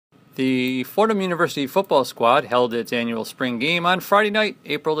The Fordham University football squad held its annual spring game on Friday night,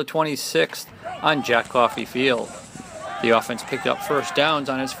 April the 26th, on Jack Coffey Field. The offense picked up first downs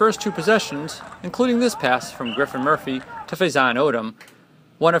on its first two possessions, including this pass from Griffin Murphy to Faison Odom,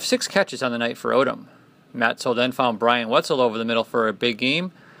 one of 6 catches on the night for Odom. Matzel then found Brian Wetzel over the middle for a big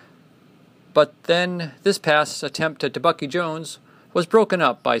game, but then this pass attempt to Bucky Jones was broken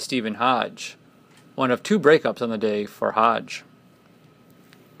up by Stephen Hodge, one of 2 breakups on the day for Hodge.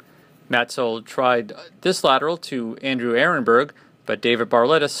 Matzel tried this lateral to Andrew Ehrenberg, but David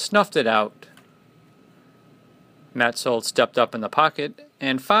Barletta snuffed it out. Matzel stepped up in the pocket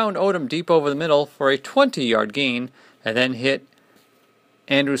and found Odom deep over the middle for a 20-yard gain, and then hit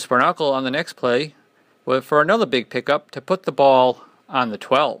Andrew Sparnacle on the next play for another big pickup to put the ball on the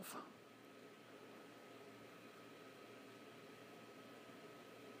 12.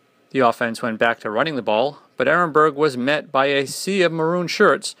 The offense went back to running the ball, but Ehrenberg was met by a sea of maroon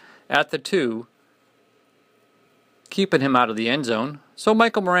shirts at the 2, keeping him out of the end zone, so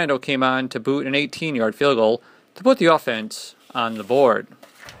Michael Mirando came on to boot an 18-yard field goal to put the offense on the board.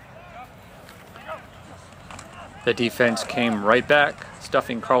 The defense came right back,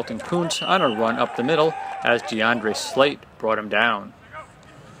 stuffing Carlton Kuntz on a run up the middle as DeAndre Slate brought him down.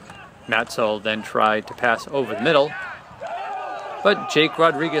 Matzel then tried to pass over the middle, but Jake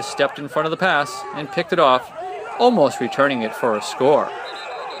Rodriguez stepped in front of the pass and picked it off, almost returning it for a score.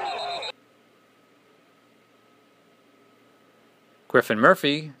 Griffin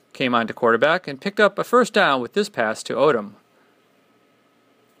Murphy came on to quarterback and picked up a first down with this pass to Odom.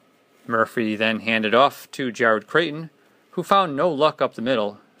 Murphy then handed off to Jared Creighton, who found no luck up the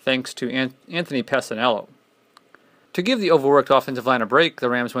middle, thanks to Anthony Pesanello. To give the overworked offensive line a break, the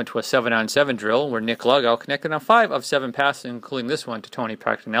Rams went to a 7-on-7 drill where Nick Lugow connected on 5 of 7 passes, including this one to Tony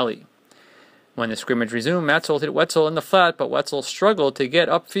Practinelli. When the scrimmage resumed, Matzel hit Wetzel in the flat, but Wetzel struggled to get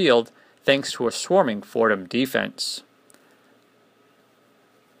upfield thanks to a swarming Fordham defense.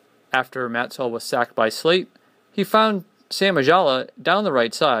 After Matzel was sacked by Slate, he found Sam Ajala down the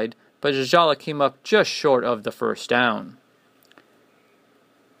right side, but Ajala came up just short of the first down.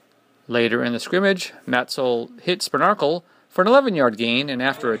 Later in the scrimmage, Matzel hit Sparnacle for an 11-yard gain, and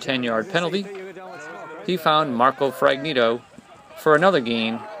after a 10-yard penalty, he found Marco Fragnito for another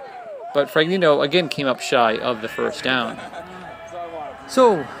gain, but Fragnito again came up shy of the first down.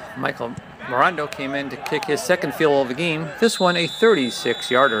 So, Michael Mirando came in to kick his second field goal of the game, this one a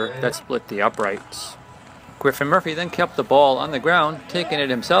 36-yarder that split the uprights. Griffin Murphy then kept the ball on the ground, taking it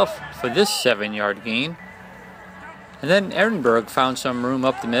himself for this 7-yard gain. And then Ehrenberg found some room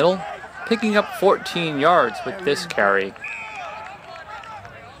up the middle, picking up 14 yards with this carry.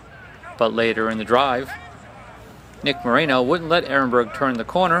 But later in the drive, Nick Moreno wouldn't let Ehrenberg turn the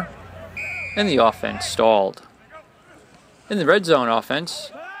corner, and the offense stalled. In the red zone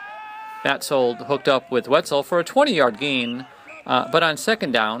offense, Matzel hooked up with Wetzel for a 20-yard gain, but on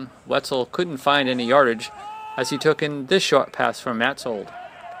second down, Wetzel couldn't find any yardage as he took in this short pass from Matzel.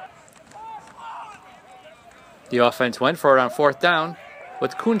 The offense went for it on fourth down,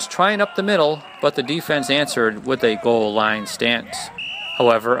 with Kuntz trying up the middle, but the defense answered with a goal line stance.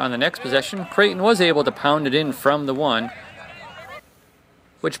 However, on the next possession, Creighton was able to pound it in from the 1,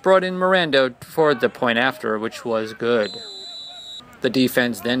 which brought in Mirando for the point after, which was good. The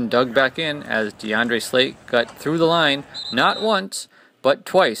defense then dug back in as DeAndre Slate got through the line not once, but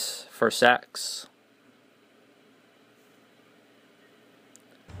twice for sacks.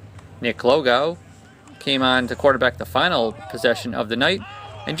 Nick Lugow came on to quarterback the final possession of the night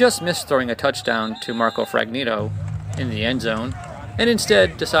and just missed throwing a touchdown to Marco Fragnito in the end zone, and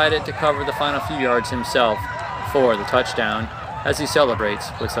instead decided to cover the final few yards himself for the touchdown as he celebrates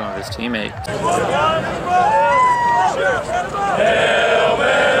with some of his teammates.